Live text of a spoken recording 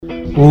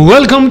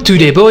Welcome to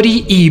the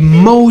Body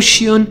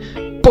Emotion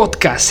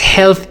Podcast,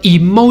 Health,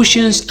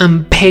 Emotions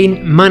and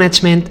Pain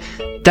Management.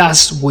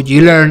 That's what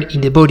you learn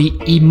in the Body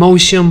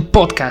Emotion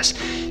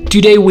Podcast.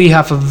 Today we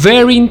have a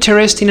very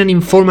interesting and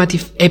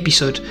informative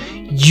episode.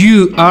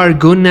 You are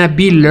gonna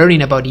be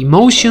learning about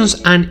emotions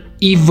and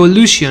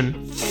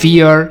evolution,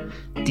 fear,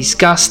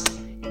 disgust,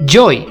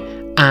 joy,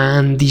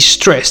 and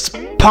distress.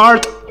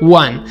 Part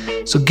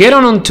 1. So get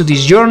on to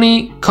this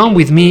journey, come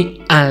with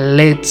me, and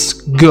let's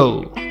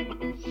go.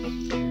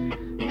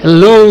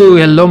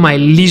 Hello, my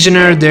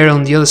listener there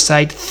on the other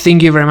side.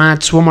 Thank you very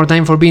much one more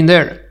time for being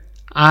there.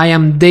 I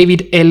am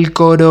David El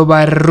Coro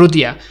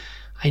Barrutia.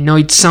 I know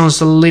it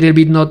sounds a little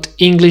bit not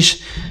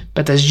English,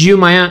 but as you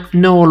might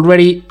know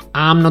already,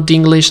 I'm not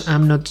English.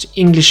 I'm not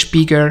English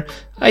speaker.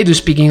 I do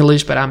speak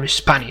English, but I'm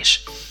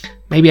Spanish.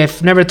 Maybe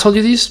I've never told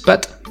you this,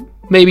 but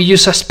maybe you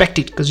suspect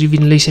it because you've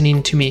been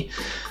listening to me.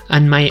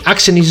 And my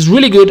accent is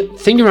really good.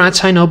 Thank you very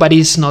much. I know, but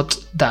it's not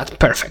that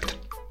perfect.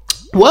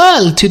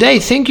 Well, today,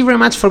 thank you very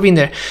much for being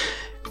there.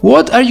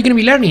 What are you going to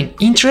be learning?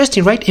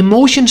 Interesting, right?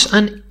 Emotions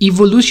and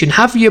evolution.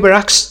 Have you ever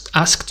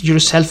asked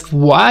yourself,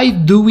 why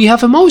do we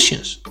have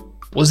emotions?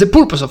 What's the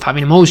purpose of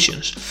having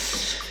emotions?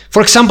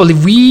 For example,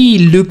 if we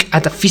look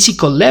at a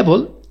physical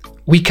level,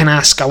 we can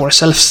ask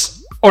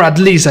ourselves, or at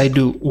least I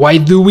do, why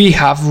do we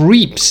have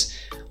ribs?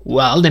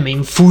 Well, the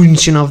main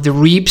function of the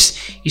ribs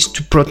is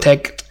to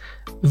protect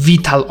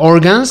vital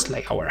organs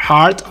like our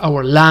heart,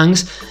 our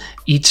lungs.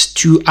 It's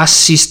to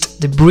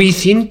assist the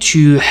breathing,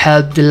 to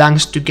help the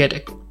lungs to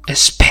get a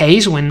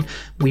space when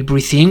we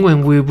breathe in,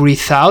 when we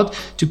breathe out,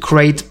 to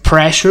create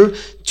pressure,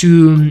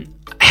 to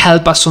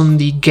help us on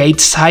the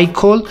gait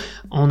cycle,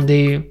 on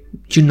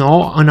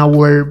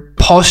our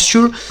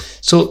posture.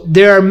 So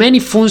there are many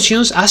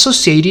functions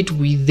associated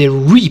with the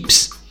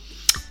ribs.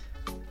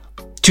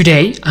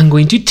 Today, I'm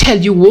going to tell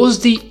you what's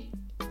the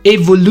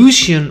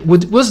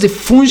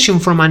function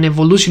from an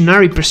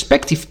evolutionary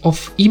perspective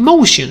of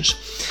emotions.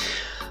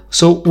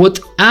 So what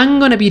I'm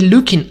going to be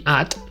looking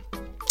at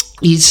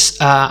is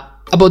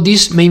about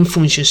these main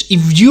functions.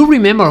 If you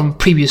remember on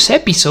previous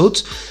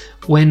episodes,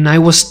 when I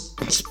was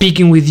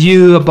speaking with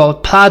you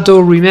about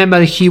Plato,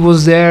 remember he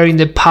was there in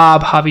the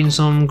pub having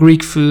some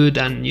Greek food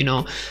and,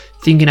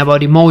 thinking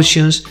about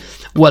emotions.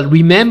 Well,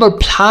 remember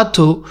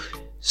Plato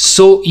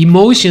saw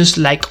emotions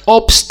like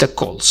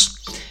obstacles.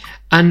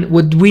 And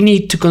what we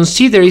need to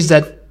consider is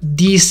that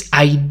this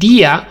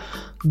idea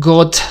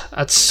got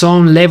at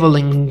some level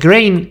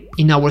ingrained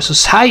in our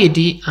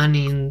society and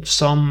in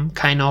some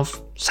kind of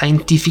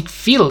scientific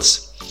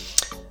fields.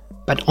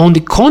 But on the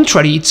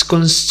contrary, it's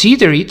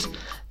considered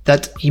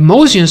that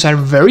emotions are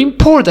very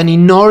important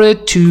in order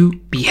to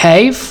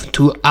behave,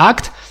 to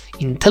act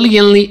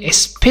intelligently,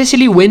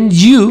 especially when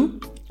you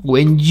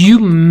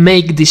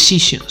make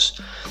decisions.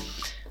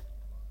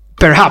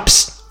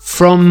 Perhaps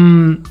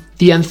from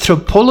the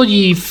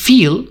anthropology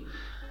field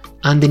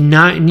and the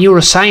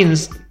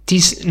neuroscience,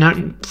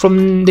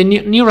 from the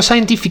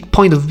neuroscientific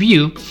point of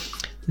view,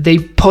 they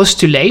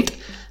postulate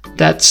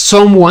that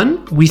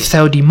someone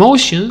without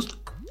emotions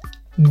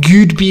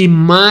could be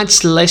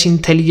much less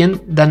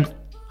intelligent than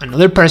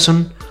another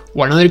person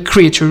or another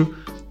creature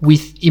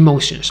with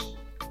emotions.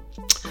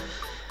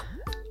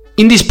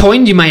 In this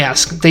point, you might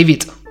ask,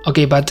 David,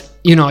 okay, but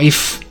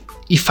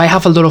if I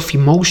have a lot of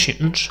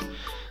emotions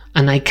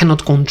and I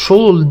cannot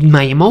control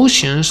my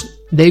emotions,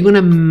 they're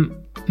gonna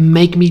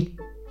make me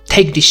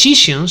take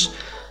decisions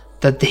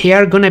that they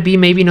are gonna be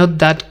maybe not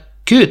that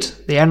good.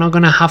 They are not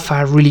gonna have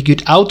a really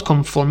good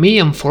outcome for me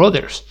and for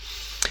others.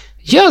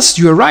 Yes,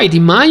 you're right.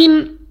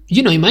 Imagine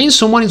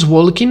someone is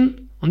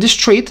walking on the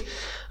street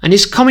and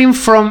is coming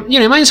from,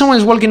 imagine someone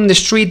is walking on the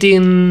street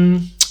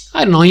in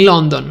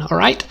London, all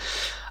right?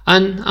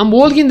 And I'm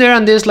walking there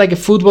and there's like a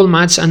football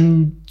match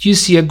and you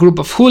see a group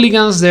of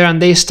hooligans there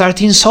and they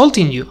start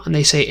insulting you. And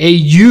they say, hey,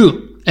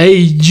 you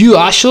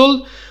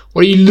asshole,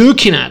 what are you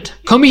looking at?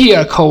 Come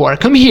here, coward,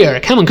 come here,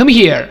 come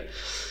here.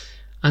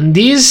 And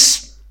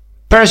this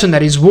person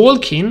that is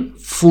walking,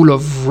 full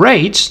of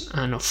rage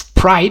and of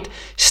pride,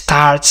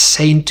 starts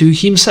saying to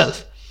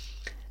himself,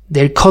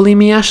 they're calling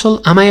me asshole?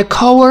 Am I a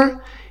coward?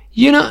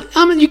 You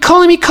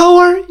calling me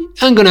coward?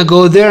 I'm gonna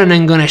go there and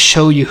I'm gonna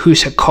show you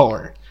who's a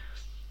coward.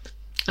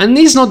 And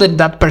it's not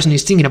that person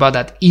is thinking about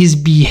that. Is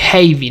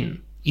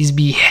behaving, is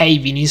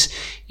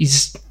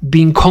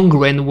being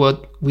congruent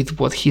with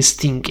what he's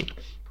thinking.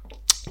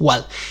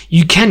 Well,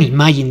 you can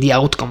imagine the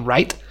outcome,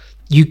 right?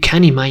 You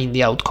can imagine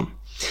the outcome.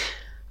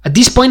 At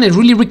this point, I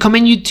really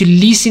recommend you to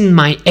listen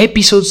my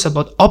episodes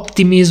about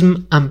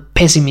optimism and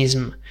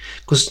pessimism,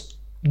 because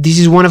this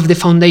is one of the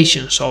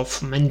foundations of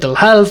mental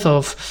health,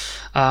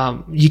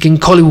 you can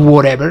call it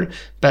whatever,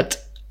 but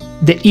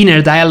the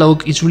inner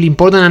dialogue is really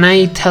important, and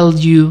I tell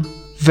you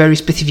very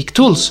specific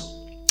tools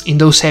in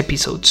those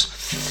episodes.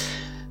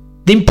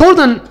 The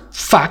important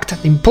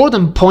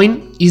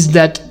point is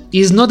that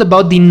it's not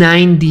about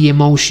denying the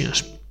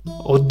emotions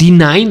or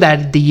denying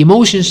that the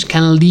emotions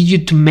can lead you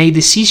to make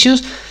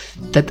decisions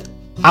that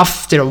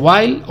after a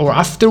while or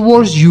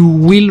afterwards you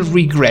will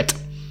regret,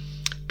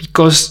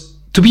 because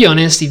to be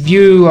honest, if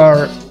you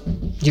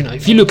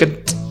look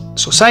at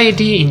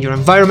society, in your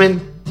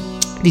environment,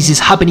 this is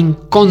happening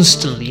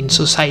constantly in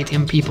society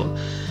and people.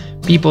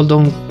 People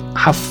don't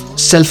have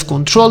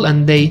self-control,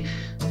 and they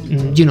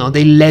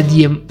let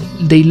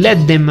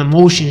them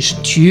emotions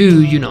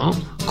to,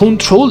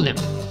 control them.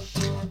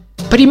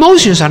 But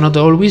emotions are not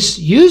always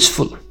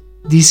useful.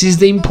 This is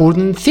the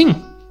important thing.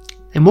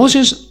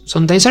 Emotions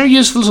sometimes are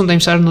useful,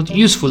 sometimes are not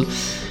useful.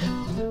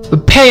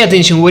 But pay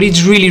attention, what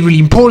is really, really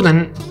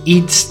important,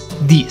 it's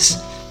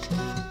this.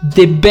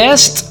 The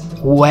best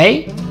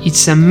way,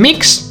 it's a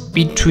mix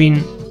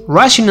between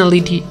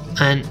rationality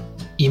and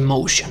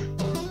emotion.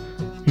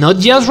 Not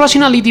just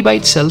rationality by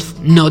itself,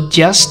 not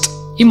just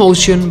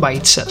emotion by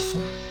itself.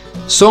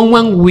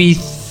 Someone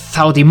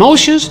without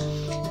emotions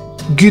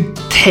could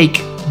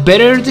take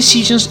better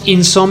decisions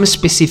in some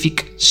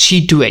specific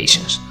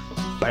situations.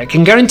 But I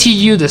can guarantee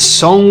you that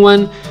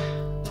someone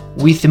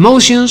with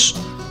emotions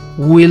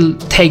will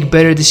take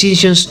better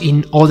decisions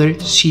in other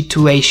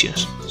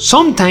situations.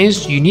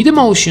 Sometimes you need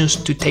emotions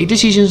to take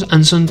decisions,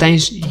 and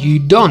sometimes you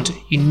don't.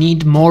 You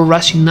need more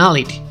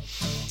rationality.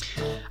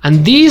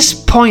 And this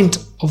point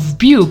of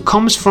view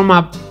comes from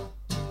a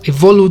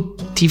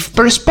evolutive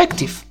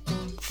perspective.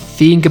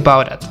 Think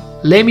about it.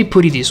 Let me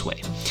put it this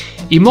way.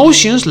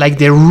 Emotions, like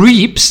the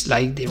ribs,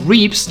 like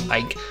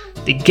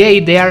the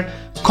gate, they are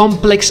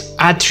complex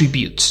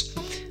attributes.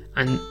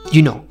 And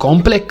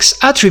complex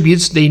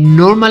attributes, they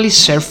normally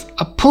serve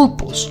a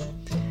purpose.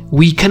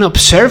 We can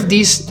observe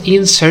this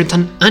in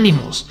certain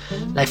animals,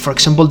 like for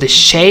example the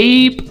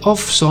shape of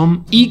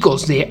some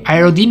eagles, the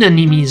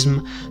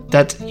aerodynamism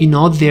that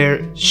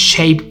their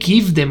shape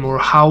gives them, or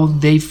how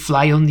they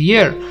fly on the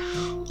air,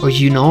 or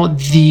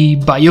the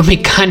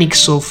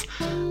biomechanics of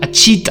a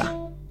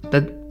cheetah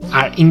that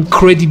are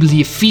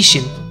incredibly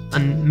efficient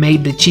and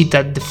made the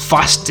cheetah the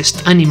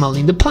fastest animal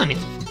in the planet.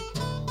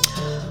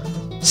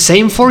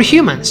 Same for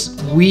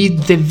humans. We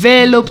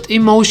developed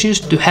emotions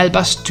to help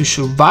us to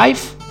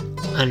survive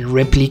and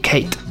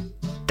replicate.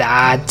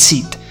 That's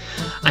it.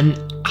 And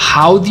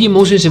how the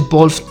emotions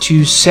evolved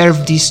to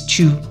serve these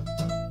two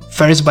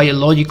first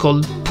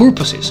biological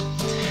purposes?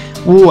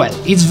 Well,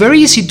 it's very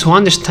easy to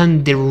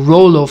understand the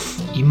role of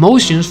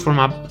emotions from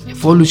an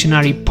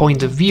evolutionary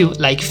point of view,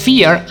 like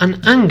fear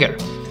and anger.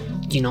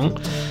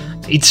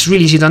 It's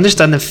really easy to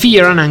understand that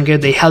fear and anger,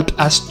 they help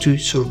us to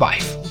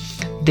survive.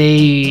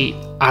 They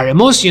are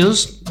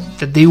emotions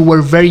that they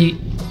were very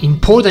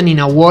important in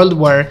a world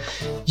where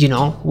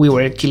we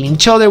were killing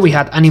each other, we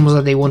had animals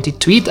that they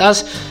wanted to eat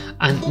us,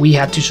 and we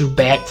had to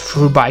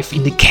survive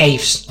in the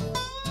caves.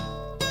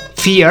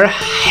 Fear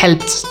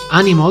helps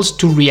animals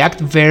to react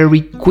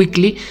very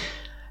quickly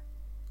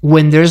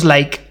when there's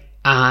like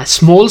a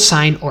small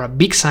sign or a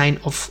big sign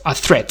of a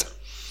threat.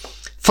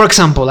 For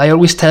example, I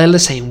always tell the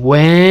same.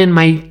 When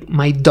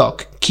my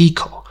dog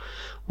Kiko,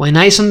 when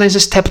I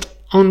sometimes step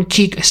on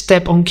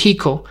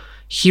Kiko,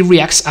 he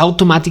reacts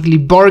automatically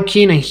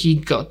barking, and he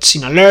gets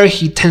in alert,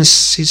 he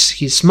tenses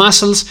his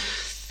muscles,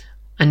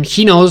 and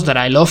he knows that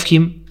I love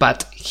him,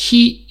 but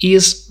he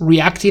is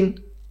reacting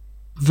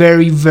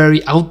very,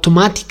 very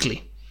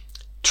automatically,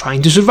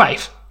 trying to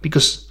survive,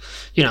 because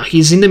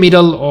he's in the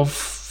middle of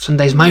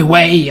sometimes my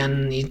way,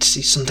 and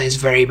it's sometimes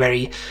very,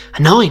 very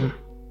annoying.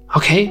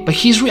 Okay, but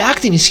he's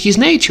reacting, it's his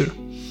nature.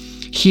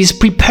 He's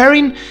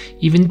preparing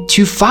even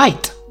to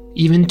fight.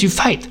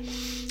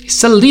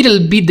 It's a little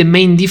bit the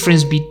main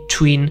difference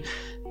between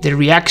the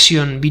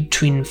reaction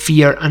between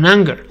fear and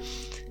anger.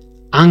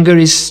 Anger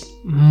is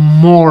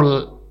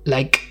more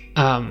like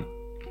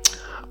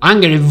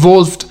anger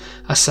evolved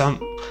as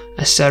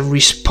a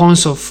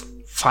response of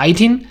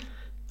fighting,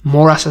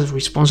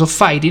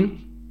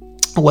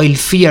 while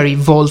fear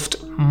evolved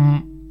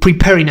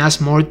preparing us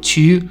more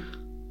to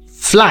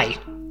fly.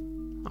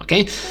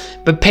 Okay,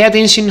 but pay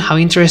attention how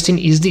interesting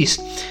is this.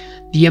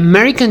 The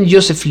American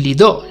Joseph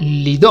Ledoux,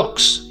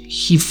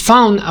 he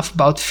found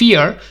about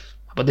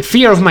the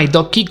fear of my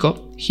dog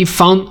Kiko, he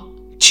found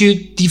two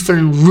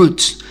different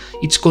roots.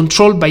 It's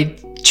controlled by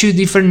two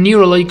different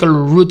neurological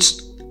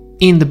roots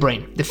in the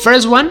brain. The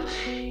first one,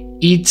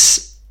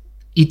 it's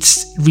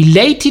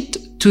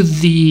related to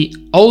the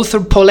author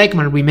Paul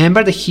Ekman.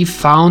 Remember that he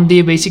found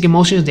the basic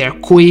emotions. They are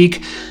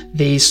quick,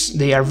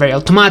 they are very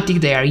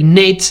automatic, they are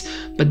innate,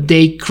 but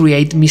they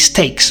create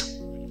mistakes.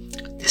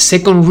 The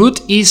second root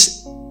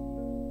is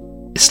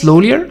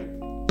slower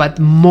but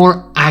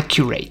more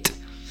accurate.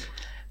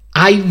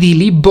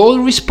 Ideally,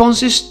 both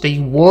responses, they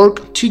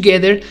work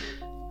together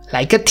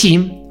like a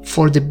team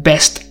for the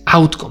best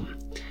outcome.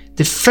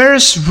 The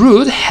first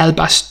route helps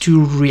us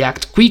to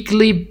react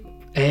quickly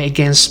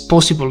against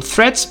possible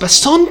threats, but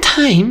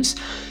sometimes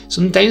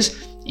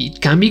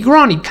it can be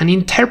wrong. It can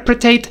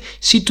interpret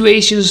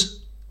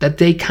situations that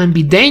they can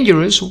be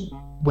dangerous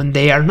when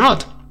they are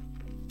not.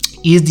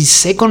 Is the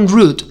second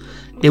route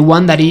the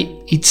one that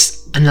it's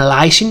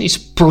analyzing, is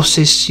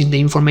processing the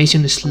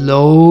information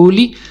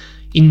slowly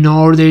in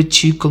order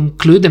to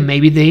conclude that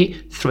maybe the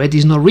threat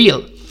is not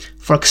real.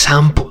 For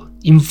example,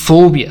 in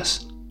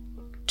phobias,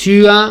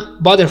 to a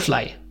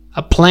butterfly,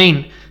 a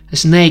plane, a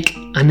snake,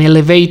 an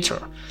elevator,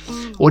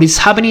 what is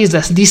happening is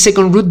that this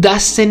second root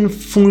doesn't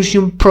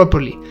function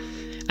properly,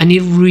 and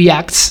it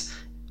reacts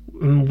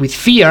with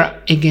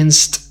fear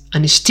against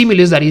a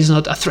stimulus that is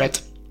not a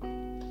threat.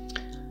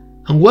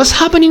 And what's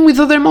happening with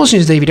other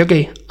emotions, David?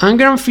 Okay,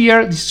 anger and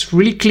fear, it's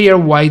really clear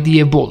why they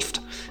evolved.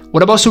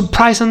 What about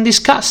surprise and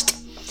disgust?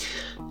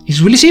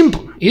 It's really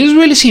simple. It is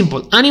really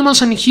simple.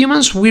 Animals and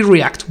humans, we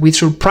react with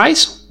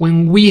surprise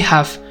when we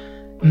have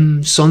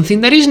something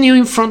that is new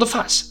in front of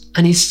us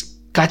and is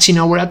catching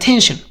our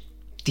attention.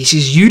 This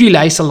is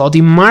utilized a lot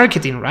in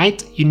marketing,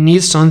 right? You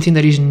need something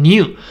that is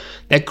new,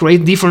 that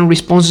creates different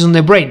responses on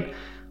the brain.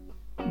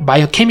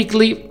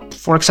 Biochemically,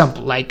 for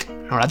example, like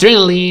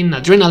noradrenaline,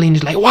 adrenaline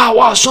is like,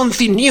 wow,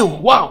 something new,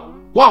 wow,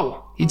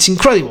 it's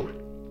incredible.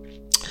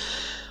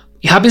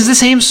 It happens the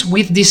same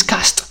with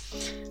disgust,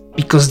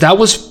 because that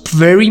was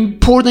very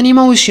important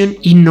emotion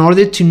in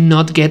order to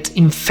not get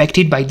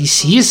infected by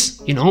disease.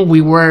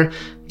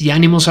 The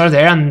animals are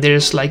there and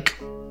there's like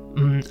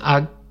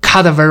a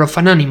cadaver of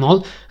an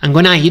animal I'm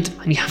gonna eat,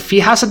 and if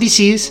it has a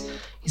disease,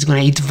 it's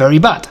gonna eat very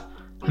bad,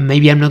 and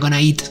maybe I'm not gonna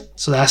eat.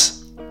 So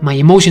that's my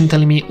emotion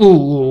telling me,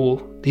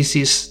 ooh, this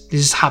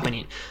is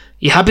happening.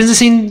 It happens the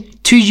same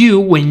to you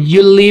when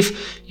you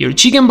leave your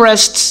chicken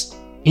breasts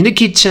in the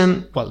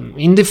kitchen,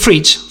 in the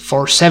fridge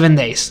for 7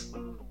 days.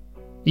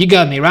 You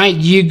got me, right?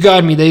 You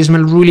got me. They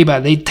smell really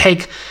bad. They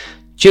take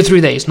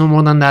 2-3 days, no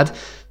more than that,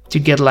 to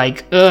get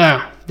like,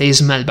 they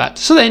smell bad.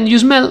 So then you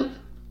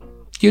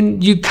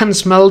can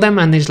smell them,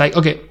 and it's like,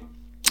 okay,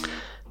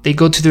 they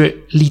go to the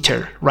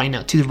litter right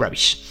now, to the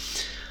rubbish.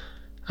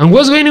 And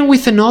what's going on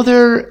with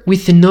another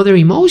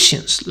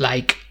emotions,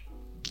 like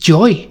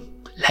joy,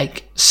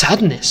 like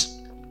sadness?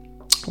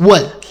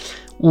 Well,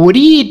 what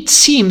it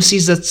seems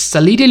is that it's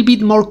a little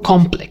bit more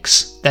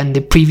complex than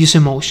the previous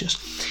emotions.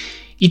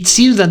 It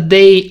seems that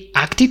they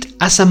acted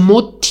as a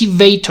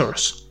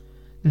motivators.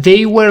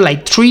 They were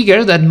like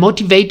triggers that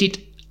motivated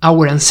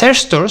our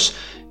ancestors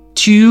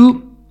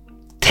to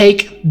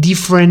take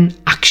different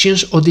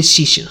actions or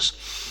decisions.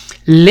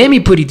 Let me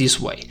put it this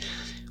way.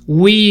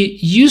 We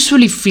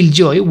usually feel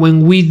joy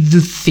when we do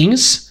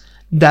things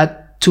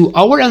that to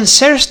our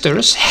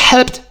ancestors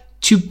helped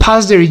to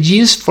pass their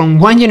genes from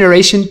one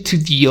generation to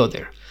the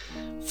other.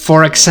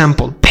 For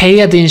example,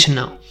 pay attention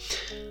now.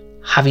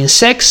 Having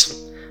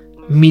sex,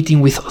 meeting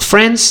with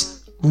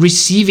friends,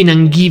 receiving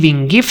and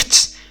giving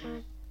gifts,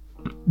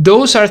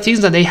 those are things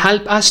that they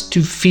help us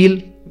to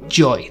feel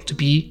joy, to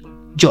be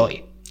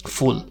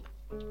joyful.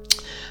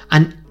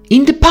 And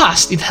in the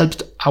past, it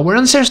helped our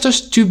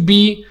ancestors to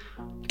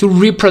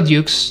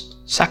reproduce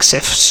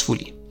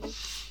successfully.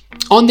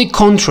 On the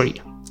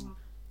contrary,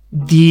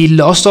 the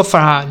loss of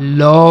a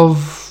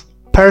loved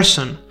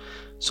person,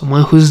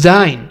 someone who's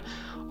dying,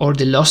 or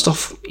the loss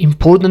of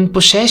important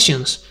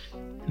possessions,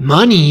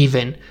 money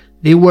even,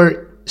 they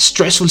were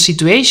stressful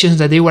situations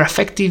that they were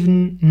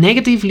affecting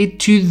negatively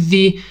to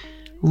the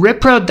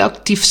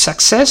reproductive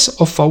success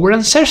of our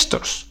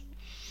ancestors.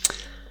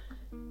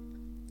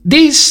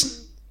 This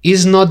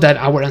is not that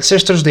our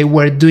ancestors, they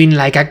were doing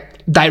like a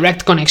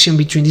direct connection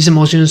between these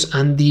emotions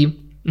and the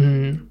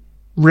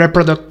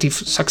reproductive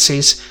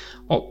success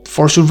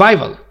for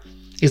survival.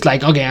 It's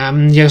like, okay,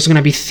 I'm just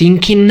gonna be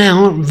thinking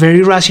now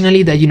very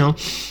rationally that,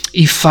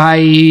 if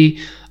I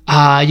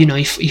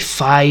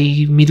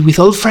meet with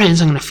old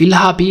friends, I'm gonna feel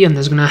happy, and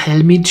that's gonna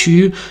help me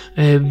to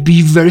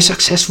be very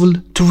successful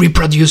to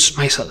reproduce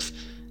myself.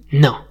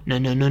 No.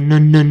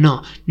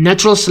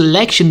 Natural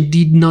selection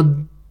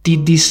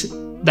did this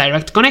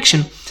direct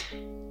connection.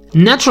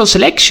 Natural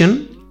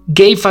selection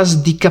gave us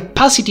the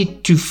capacity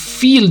to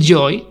feel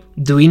joy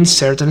doing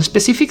certain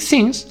specific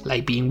things,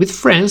 like being with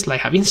friends,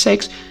 like having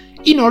sex,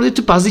 in order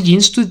to pass the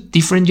genes to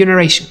different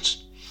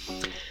generations.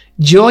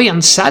 Joy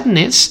and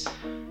sadness,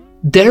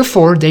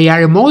 therefore, they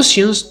are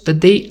emotions that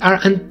they are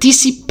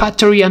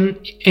anticipatory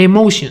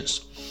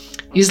emotions.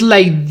 It's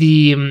like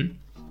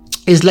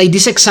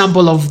this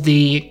example of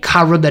the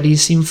carrot that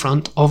is in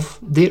front of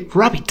the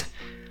rabbit.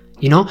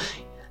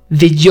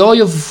 The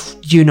joy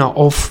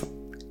of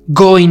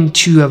going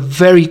to a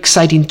very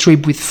exciting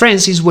trip with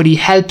friends is what it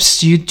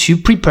helps you to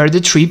prepare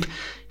the trip,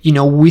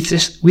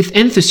 with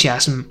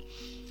enthusiasm.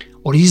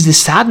 Or it is the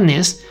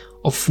sadness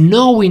of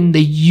knowing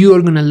that you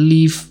are gonna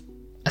leave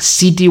a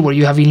city where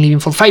you have been living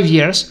for 5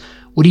 years,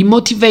 would it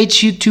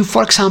motivate you to,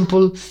 for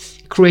example,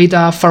 create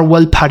a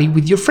farewell party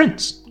with your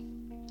friends?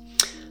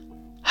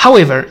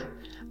 However,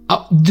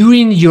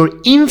 during your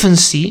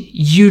infancy,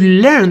 you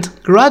learned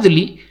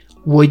gradually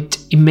what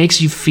it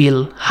makes you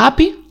feel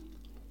happy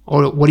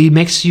or what it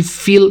makes you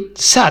feel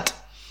sad.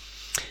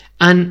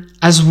 And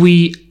as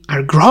we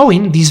are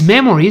growing, these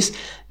memories,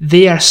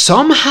 they are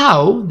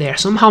somehow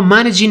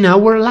managing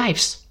our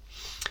lives.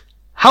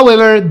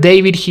 However,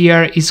 David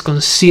here is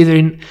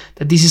considering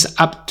that this is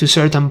up to a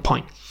certain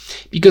point,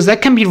 because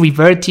that can be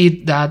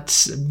reverted.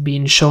 That's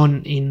been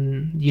shown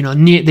in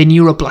the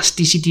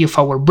neuroplasticity of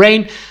our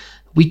brain.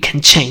 We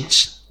can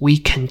change.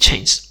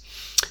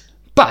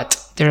 But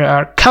there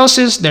are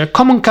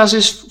common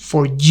causes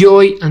for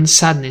joy and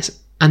sadness,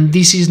 and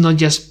this is not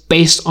just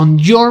based on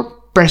your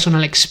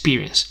personal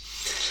experience.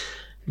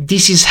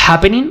 This is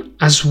happening,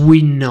 as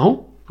we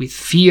know, with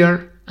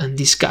fear and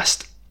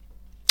disgust.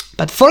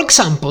 But for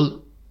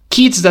example,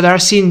 kids that are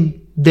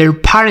seeing their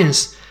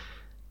parents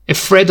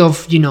afraid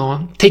of,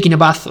 taking a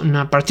bath in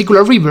a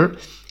particular river,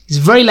 it's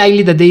very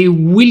likely that they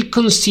will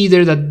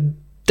consider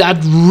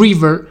that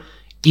river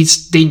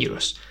is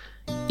dangerous.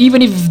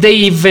 Even if they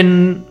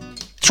even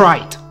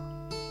tried.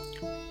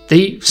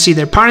 They see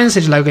their parents,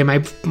 it's like, okay,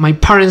 my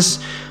parents,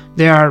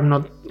 they are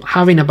not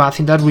having a bath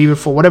in that river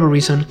for whatever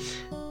reason.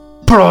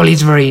 Probably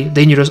it's very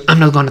dangerous, I'm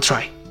not gonna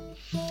try.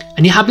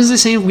 And it happens the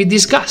same with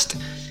disgust.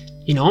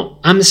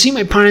 I'm seeing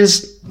my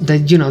parents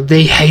that,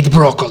 they hate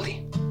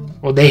broccoli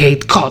or they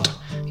hate cod.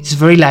 It's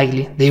very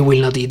likely they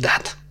will not eat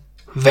that.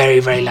 Very,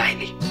 very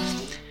likely.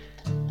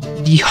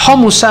 The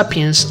Homo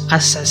sapiens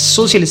as a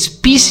social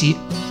species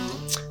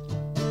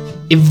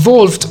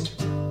evolved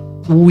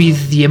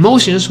with the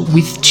emotions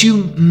with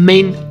two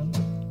main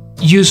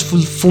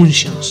useful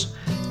functions.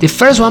 The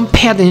first one,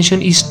 pay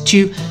attention, is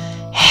to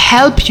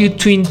help you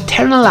to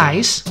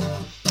internalize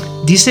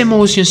these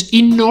emotions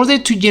in order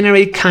to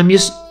generate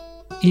changes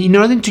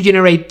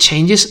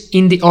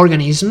in the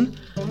organism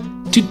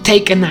to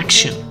take an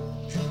action.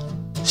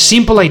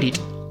 Simple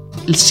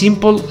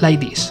like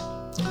this.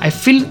 I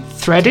feel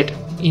threatened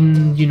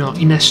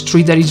in a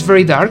street that is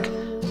very dark.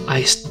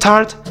 I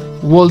start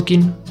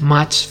walking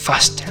much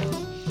faster.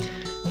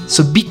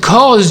 So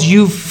because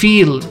you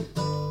feel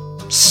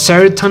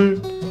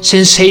certain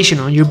sensation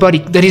on your body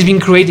that is being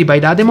created by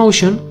that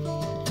emotion,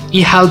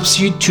 it helps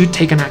you to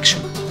take an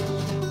action.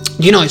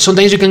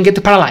 Sometimes you can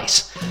get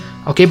paralyzed,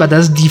 okay, but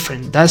that's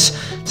different.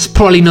 That's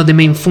probably not the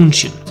main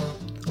function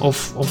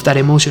of that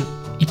emotion.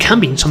 It can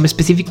be in some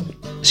specific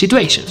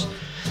situations.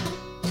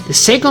 The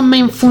second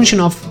main function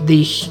of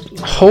the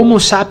Homo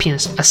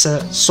sapiens as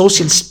a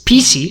social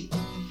species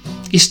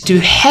is to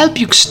help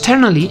you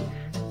externally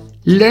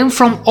learn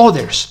from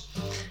others.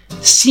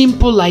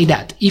 Simple like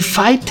that. If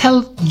I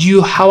tell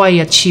you how I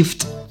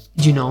achieved,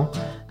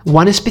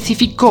 one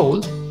specific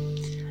goal,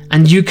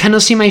 and you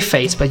cannot see my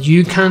face, but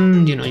you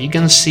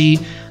can see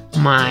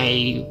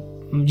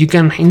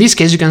in this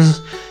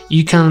case,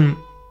 you can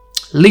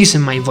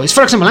listen my voice.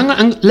 For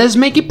example, let's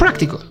make it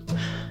practical.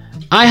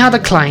 I had a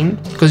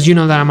client, because you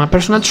know that I'm a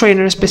personal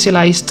trainer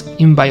specialized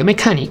in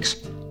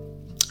biomechanics,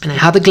 and I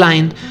had a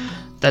client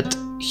that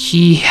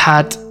he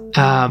had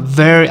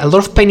a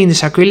lot of pain in the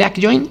sacroiliac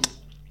joint.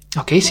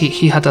 Okay, so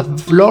he had a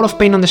lot of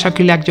pain on the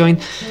sacroiliac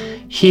joint.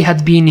 He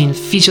had been in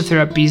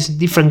physiotherapies,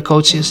 different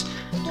coaches,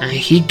 and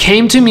he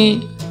came to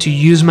me to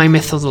use my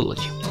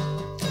methodology.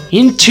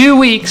 In 2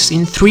 weeks,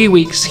 in 3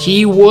 weeks,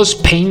 he was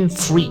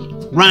pain-free,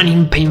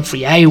 running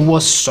pain-free. I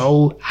was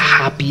so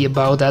happy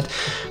about that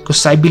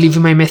because I believe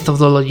in my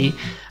methodology,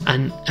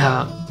 and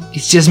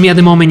it's just me at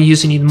the moment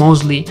using it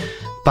mostly,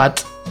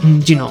 but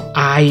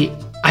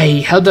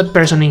I helped that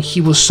person and he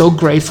was so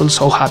grateful,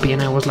 so happy,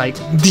 and I was like,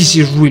 this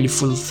is really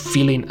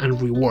fulfilling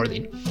and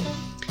rewarding.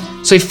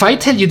 So if I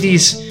tell you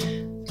this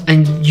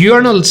and you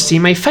are not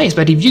seeing my face,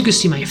 but if you could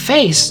see my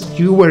face,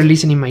 you were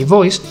listening my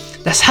voice,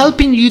 that's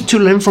helping you to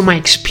learn from my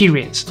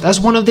experience. That's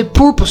one of the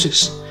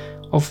purposes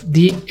of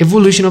the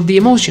evolution of the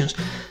emotions,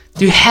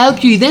 to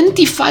help you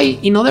identify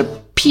in other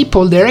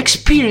people their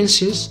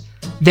experiences,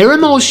 their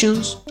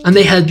emotions, and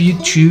they help you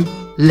to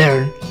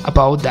learn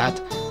about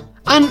that.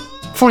 And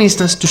for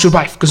instance, to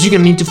survive, because you're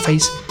gonna need to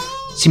face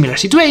similar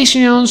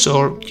situations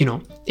or,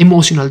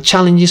 emotional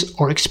challenges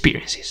or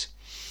experiences.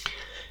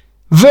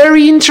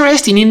 Very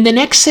interesting. In the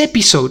next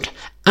episode,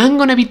 I'm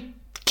gonna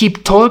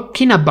keep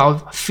talking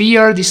about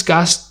fear,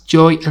 disgust,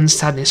 joy, and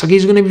sadness. Okay,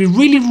 it's gonna be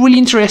really, really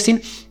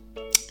interesting.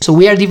 So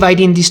we are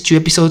dividing these 2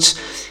 episodes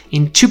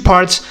in 2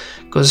 parts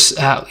because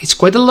it's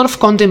quite a lot of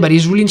content, but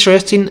it's really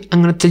interesting.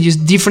 I'm gonna tell you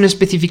different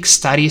specific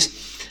studies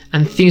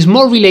and things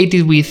more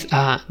related with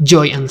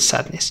joy and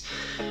sadness.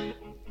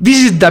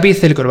 This is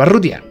David El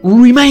Cordobarrutia,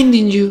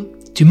 reminding you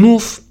to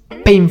move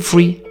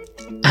pain-free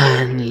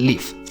and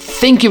live.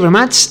 Thank you very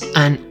much,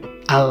 and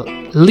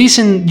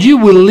you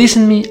will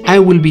listen to me. I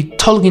will be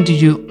talking to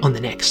you on the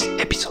next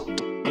episode.